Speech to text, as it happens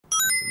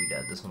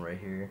got this one right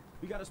here.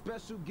 We got a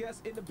special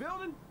guest in the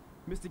building,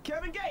 Mr.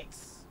 Kevin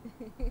Gates.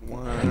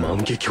 Wow. There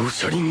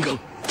we go.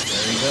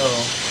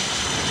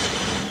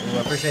 Ooh,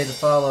 I appreciate the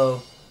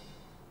follow.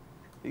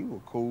 He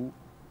was cool.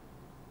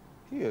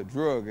 He a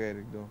drug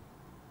addict though.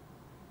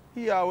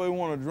 He always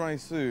want to drink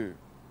syrup.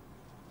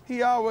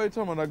 He always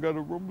talking about I got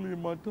a rumbly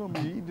in my tummy.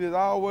 He just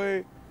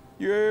always,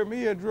 you heard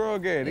me, a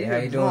drug addict. Hey, how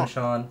you doing,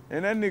 Sean?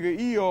 And that nigga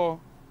ER,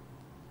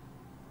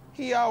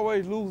 he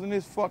always losing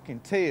his fucking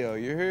tail.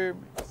 You heard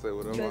me? I say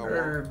whatever I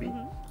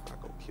want. I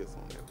go kiss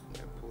on that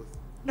pussy.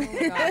 Oh,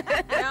 God.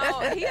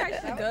 No, he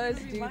actually does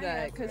do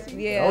that because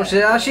yeah. Oh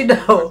shit, how she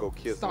know?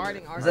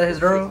 Starting Is that his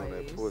girl?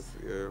 Pussy,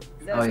 yeah.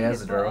 Oh yeah,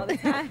 that's a girl. I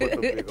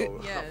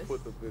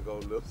put the big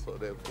old lips on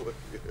that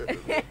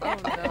pussy. Oh,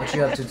 no. What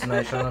you up to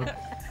tonight, Sean?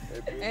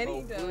 And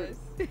he does.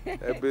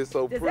 That bitch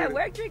so pretty. Does that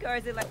work, Trick, or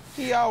is it like...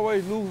 He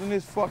always losing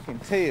his fucking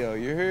tail,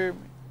 you heard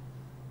me?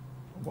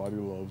 Nobody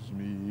loves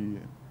me.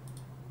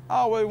 I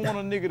always want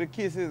a nigga to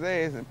kiss his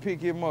ass and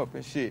pick him up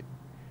and shit.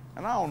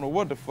 And I don't know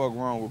what the fuck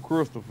wrong with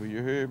Christopher,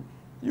 you heard me?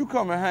 You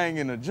come and hang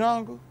in the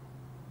jungle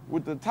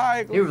with the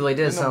tigers. He really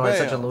did sound like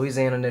such a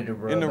Louisiana nigga,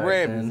 bro. And the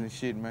rabbits and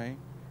shit, man.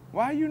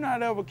 Why you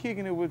not ever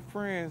kicking it with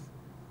friends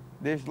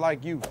that's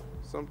like you?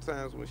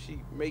 Sometimes when she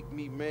make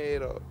me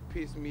mad or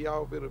piss me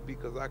off, it'll be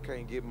because I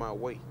can't get my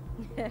way.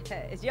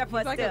 It's your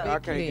pussy still. I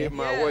can't get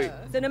my way.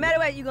 So no matter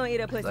what, you gonna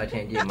eat a pussy. I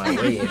can't get my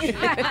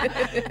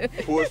way.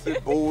 Pussy,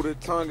 booty,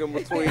 tongue in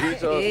between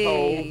each other's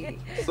toes,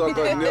 suck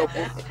her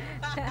nipples.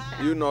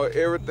 You know,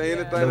 everything,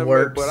 anything that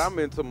works. But I'm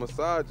into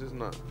massages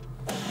now.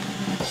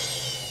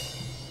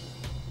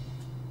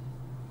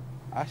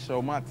 I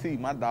show my teeth,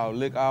 my dog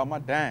lick all my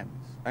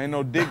diamonds. Ain't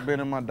no dick been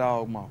in my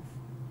dog mouth.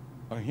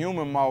 A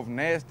human mouth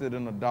nastier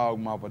than a dog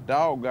mouth. A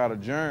dog got a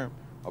germ,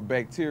 a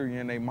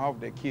bacteria in their mouth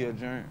that kill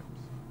germs.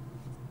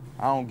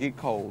 I don't get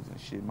colds and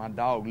shit. My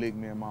dog lick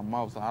me in my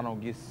mouth, so I don't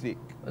get sick.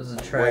 This is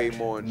a track. Way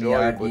more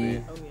enjoyable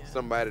than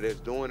somebody that's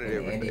doing it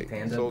every day.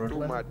 Panda, so Brooklyn?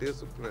 through my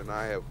discipline,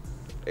 I have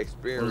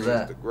experienced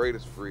the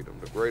greatest freedom,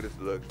 the greatest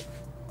luxury.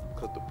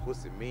 Cause the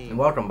pussy mean. And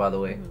welcome, by the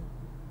way.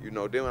 You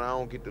know, then when I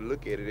don't get to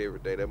look at it every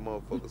day, that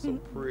motherfucker so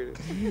pretty.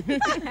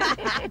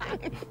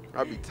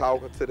 I be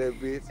talking to that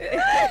bitch.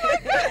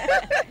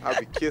 I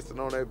be kissing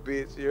on that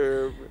bitch, you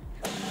heard me?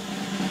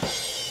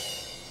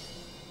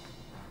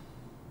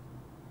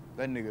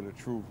 That nigga the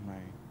truth,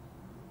 man.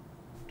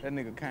 That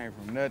nigga came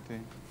from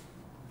nothing.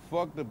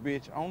 Fuck the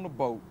bitch on the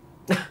boat.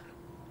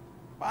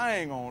 I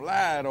ain't gonna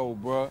lie though,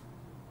 bruh.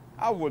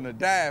 I wouldn't have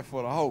died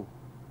for the hoe.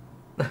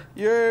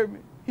 You heard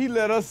me? He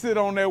let us sit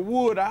on that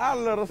wood. I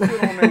let us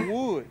sit on that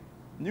wood.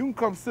 You can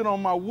come sit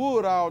on my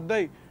wood all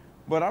day,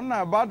 but I'm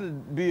not about to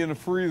be in the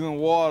freezing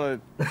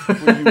water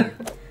for you.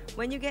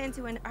 When you get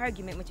into an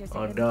argument with your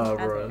significant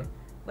bro.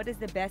 what is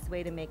the best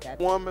way to make up?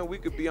 Woman, we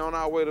could be on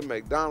our way to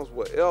McDonald's,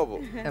 whatever.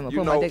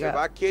 You know, if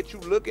I catch you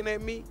looking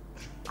at me,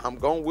 I'm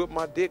gonna whip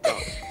my dick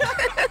off.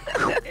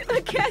 If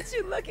I catch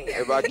you looking at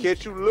me. If I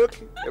catch you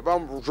looking, if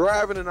I'm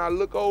driving and I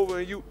look over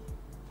and you,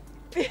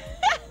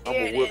 I'm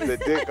gonna whip the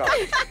dick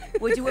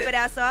off. Would you whip it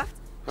out soft?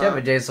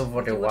 Kevin J so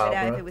fucking wild, whip it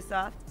out bro. if it was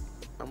soft?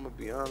 I'm gonna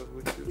be honest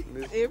with you,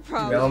 Miss. It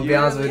probably I'm gonna be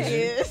honest with you.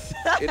 is.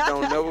 It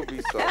don't never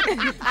be soft.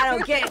 I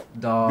don't get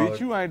it. Dog. Bitch,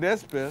 you ain't that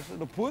special.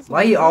 The pussy.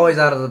 Why he always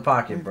out of the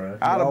pocket, bro?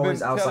 I'd have Always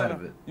been outside telling of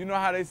her, it. You know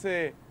how they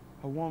said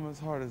a woman's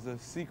heart is a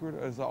secret,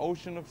 is an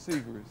ocean of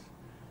secrets.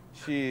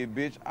 Shit,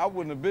 bitch, I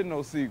wouldn't have been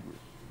no secret.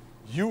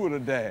 You would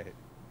have died.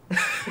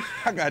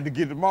 I got to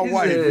get to my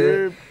wife,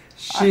 you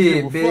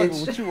Shit, I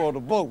bitch. with you on the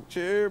boat,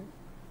 you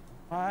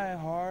My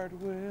heart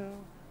will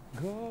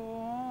go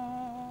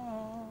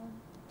on.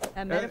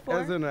 A metaphor?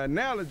 As an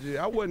analogy,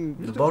 I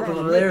wasn't. The boat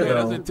was there,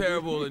 though. That's a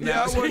terrible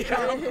analogy.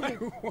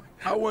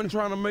 I wasn't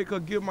trying to make her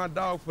give my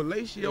dog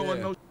fellatio or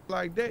no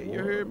like that. You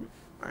heard me?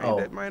 I ain't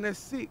that, man, that's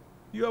sick.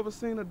 You ever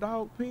seen a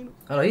dog penis?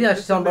 Oh, no, he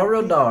actually talking about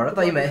real dog. I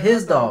thought you meant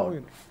his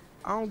dog.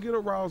 I don't get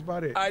aroused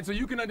by that. All right, so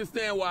you can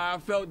understand why I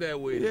felt that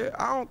way. Yeah,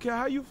 I don't care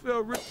how you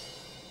feel.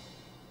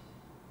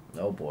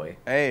 Oh, boy.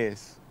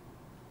 Ass.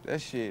 That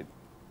shit.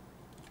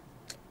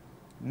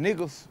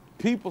 Niggas,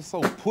 people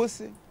so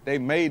pussy, they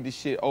made this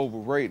shit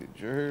overrated.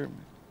 You heard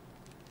me?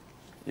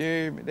 You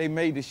heard me? They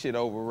made this shit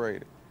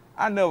overrated.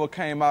 I never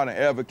came out and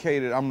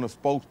advocated I'm the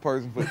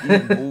spokesperson for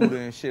eating Buddha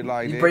and shit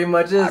like that. He pretty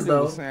much is, though.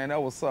 I was saying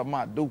that was something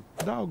I do.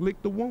 Dog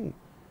licked the wound.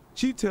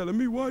 She telling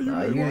me why you.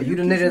 You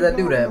the nigga that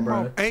do that,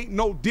 bro. Ain't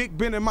no dick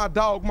been in my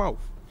dog mouth.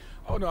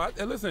 Oh no!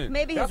 Listen,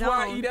 Maybe that's his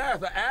why own. I eat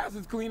ass. An ass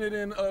is cleaner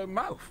than a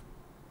mouth.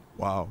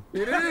 Wow.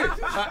 It is.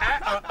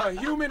 A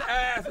human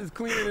ass is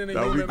cleaner than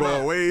a human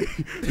mouth. Way.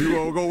 You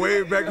won't go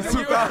way back to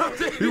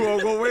 2000. You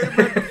won't go way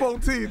back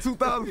to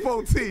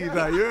 2014.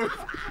 Now you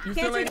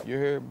feel like you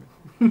heard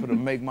me? For to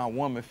make my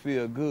woman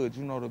feel good.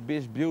 You know the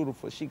bitch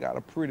beautiful. She got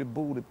a pretty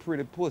booty,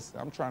 pretty pussy.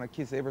 I'm trying to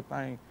kiss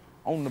everything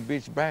on the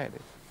bitch body.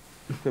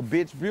 The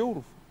bitch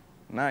beautiful.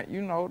 Now,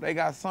 you know, they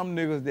got some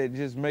niggas that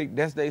just make,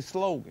 that's their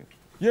slogan.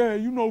 Yeah,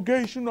 you know,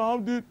 gay, you know,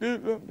 I'm this,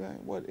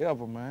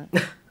 whatever, man.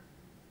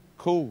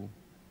 Cool.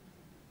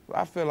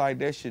 I feel like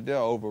that shit, they're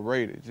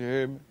overrated, you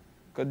hear me?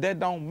 Because that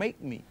don't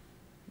make me.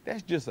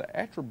 That's just an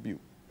attribute.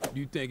 Do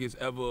you think it's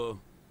ever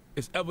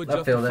I feel that.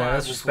 justifiable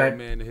That's for a respect.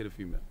 man to hit a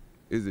female?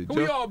 Is it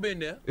We all been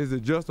there. Is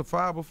it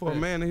justifiable for a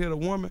man to hit a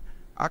woman?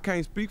 I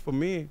can't speak for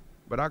men,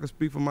 but I can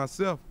speak for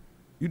myself.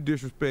 You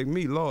disrespect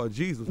me, Lord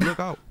Jesus, look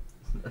out.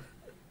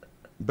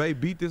 Babe,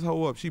 beat this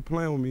hoe up. She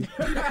playing with me.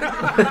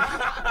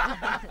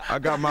 I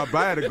got my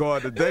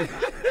bodyguard today.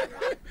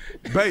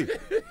 Babe.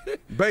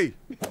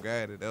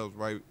 Got it. That was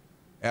right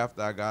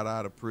after I got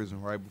out of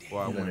prison, right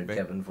before I went back.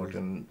 Kevin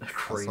fucking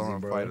crazy, I saw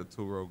him bro. fight a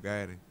two-row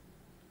Gotti.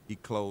 He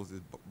closed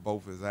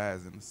both his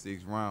eyes in the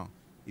 6th round.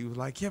 He was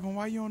like, Kevin,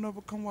 why you don't ever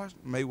come watch?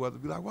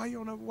 Mayweather be like, why you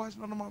don't ever watch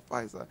none of my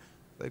fights? I say,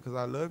 because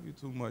I love you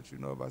too much. You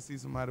know, if I see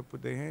somebody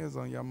put their hands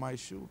on you, I might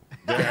shoot.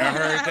 Yeah, I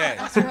heard that.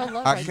 That's real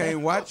love I right can't there.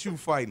 watch you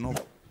fight no.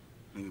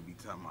 Nigga be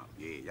talking about,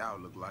 yeah, y'all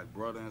look like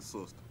brother and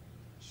sister.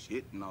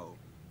 Shit, no.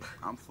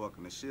 I'm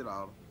fucking the shit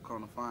out of her.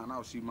 Come to find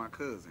out she my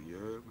cousin, you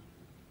heard me?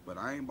 But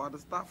I ain't about to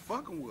stop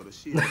fucking with her.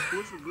 Shit, the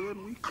pussy good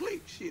and we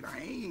click. Shit, I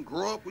ain't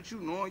grow up with you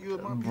knowing you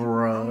was my people.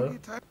 I don't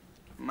get tired.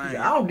 Man,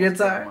 I don't get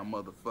tired.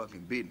 My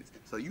motherfucking business.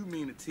 So you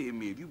mean to tell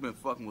me if you been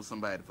fucking with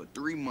somebody for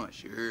 3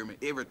 months, you heard me,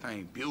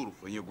 everything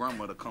beautiful, and your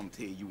grandmother come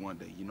tell you one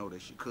day, you know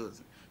that's your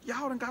cousin.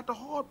 Y'all done got the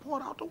hard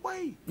part out the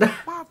way.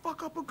 Why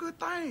fuck up a good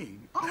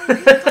thing? I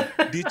don't get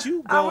tired. Did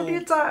you I don't go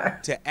get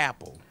tired. to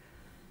Apple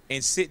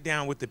and sit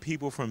down with the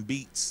people from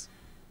Beats?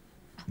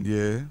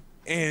 Yeah.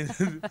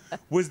 And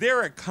was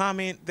there a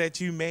comment that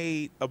you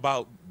made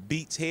about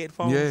Beats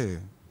headphones? Yeah.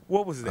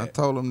 What was I that?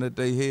 told them that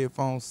they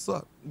headphones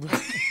suck.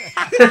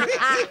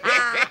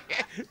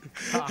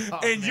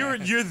 And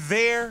you're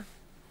there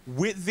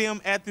with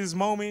them at this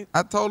moment?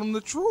 I told them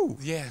the truth.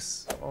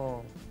 Yes.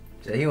 So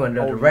he went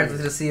directly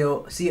to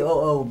the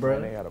COO, bro.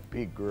 Man, they had a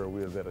big girl.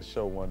 We was at a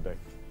show one day.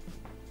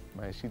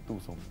 Man, she threw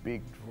some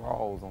big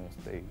draws on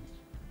stage.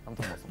 I'm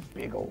talking about some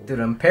big old. Through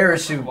them I'm talking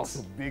parachutes. about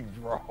some big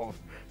draws.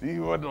 These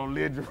wasn't no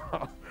lid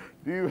draws.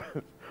 These,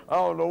 I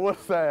don't know what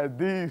size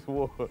these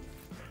was.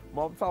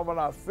 But I'm talking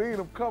about I seen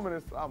them coming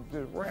and I'm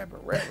just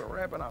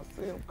rapping. I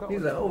seen them coming.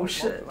 He's like, oh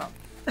shit.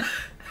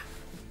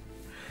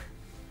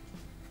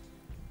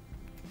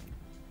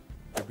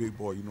 Hey, big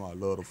boy, you know I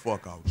love the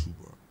fuck out you,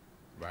 bro.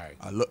 Right.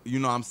 You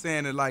know I'm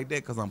saying it like that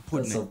because I'm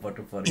putting That's so that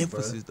fucking funny,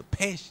 emphasis, the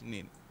passion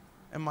in it.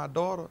 And my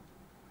daughter,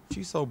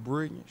 she's so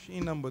brilliant. She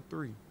ain't number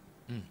 3.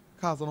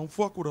 Cause I don't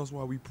fuck with us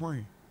while we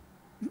praying.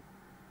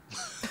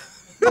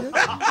 Don't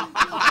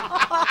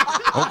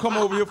come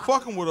over here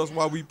fucking with us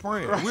while we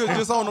praying. We're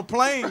just on the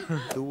plane.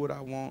 Do what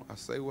I want. I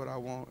say what I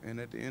want. And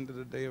at the end of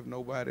the day, if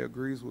nobody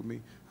agrees with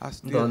me, I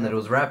still Knowing that have it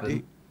was a good rapping.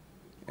 dick.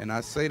 And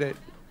I say that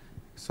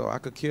so I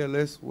could care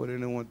less what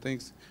anyone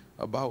thinks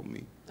about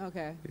me.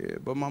 Okay. Yeah,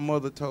 but my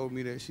mother told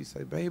me that. She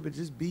said, baby,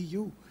 just be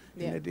you.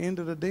 Yeah. And at the end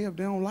of the day, if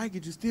they don't like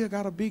it, you still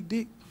got a big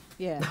dick.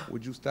 Yeah.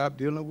 Would you stop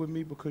dealing with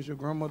me because your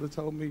grandmother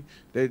told me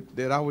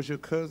that I was your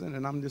cousin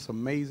and I'm this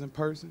amazing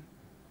person?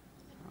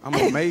 I'm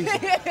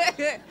amazing.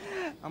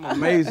 I'm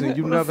amazing.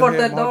 You Where the never fuck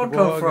had that dog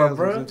multiple come from, orgasms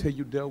bro? until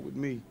you dealt with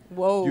me.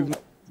 Whoa.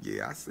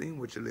 Yeah, I seen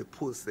what your little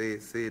pussy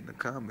said in the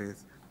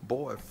comments.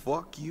 Boy,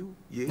 fuck you.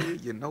 Yeah,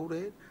 you know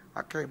that?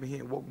 I came in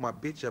here and woke my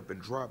bitch up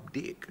and dropped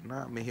dick.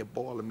 Now I'm in here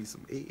boiling me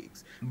some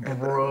eggs. And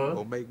Bruh.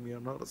 gonna make me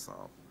another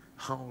song.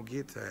 I don't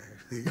get tired.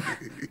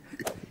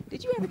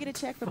 Did you ever get a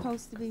check for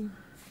Post to Be?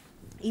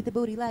 Eat the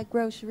booty like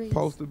groceries.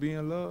 Supposed to be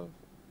in love?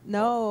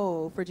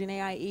 No, for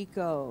Janae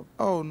Eco.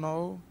 Oh,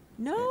 no.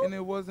 No? And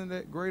it wasn't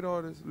that great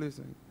artists.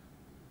 Listen,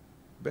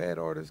 bad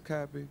artists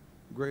copy,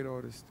 great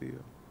artists steal.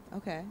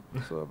 Okay.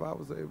 So if I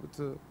was able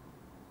to,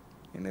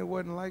 and it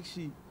wasn't like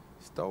she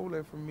stole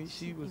that from me.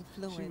 She was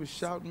Influence.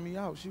 shouting me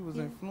out. She was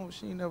Yeah. influenced.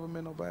 She ain't never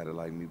met nobody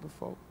like me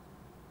before.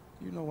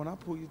 You know, when I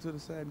pull you to the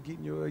side and get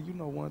in your ear, you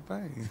know one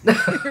thing.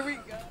 Here we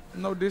go.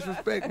 No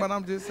disrespect, but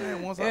I'm just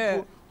saying, once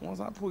Yeah.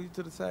 I pull you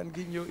to the side and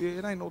get in your ear,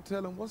 it ain't no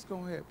telling what's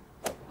gonna happen.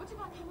 What you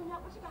got coming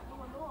up? What you got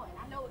going on?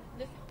 I know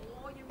this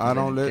all your I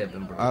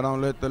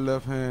don't let the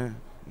left hand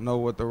know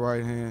what the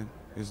right hand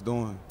is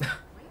doing.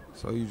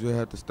 So you just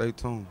have to stay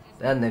tuned.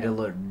 That nigga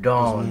look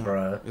gone, Yes,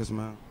 bruh. Yes,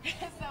 ma'am. So,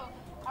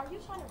 are you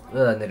trying to bring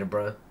Look at that nigga,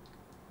 bruh.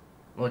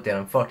 Look at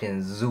him,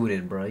 fucking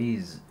zooted, bruh.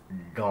 He's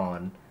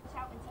gone.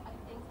 out into other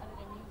things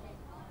other than music?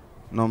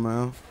 No,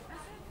 ma'am.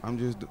 I'm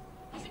just. You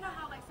know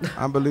how like some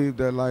I believe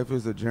that life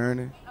is a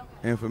journey,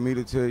 and for me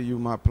to tell you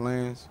my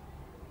plans,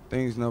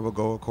 things never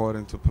go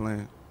according to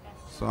plan.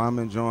 So I'm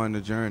enjoying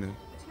the journey.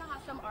 but you know how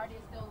some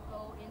artists they'll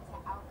go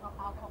into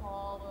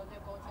alcohol or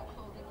they'll go into a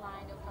clothing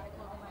line, they'll start a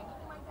clothing line,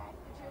 anything like that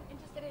you're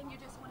interested in, you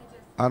just want to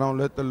just I don't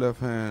let the left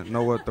hand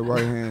know what the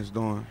right hand's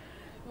doing.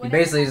 He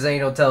basically just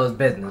ain't gonna tell his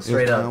business,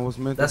 straight It's up. time was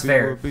meant That's to be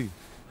fair. what it be.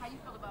 how you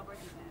feel about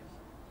Breaking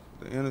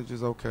Bad? The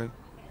energy's okay. No, it's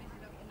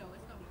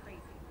gonna be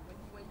crazy.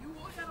 When you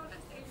walk out on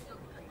that stage, it's gonna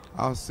be crazy.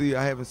 I'll see.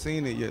 I haven't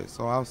seen it yet,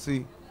 so I'll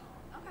see.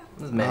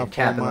 This I'll man form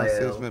capping my like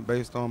hell. assessment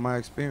based on my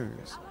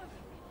experience. So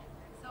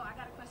I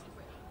got a question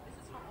for you. This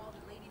is for all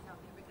the ladies out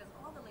there because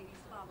all the ladies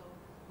follow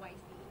White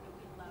Steve and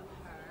we love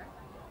her.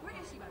 Where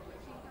is she by the way?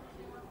 She ain't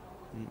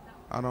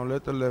got I don't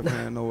let the left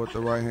hand know what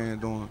the right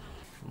hand doing.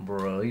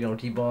 Bro, you don't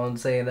keep on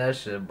saying that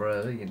shit,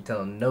 bro. You can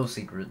tell no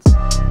secrets.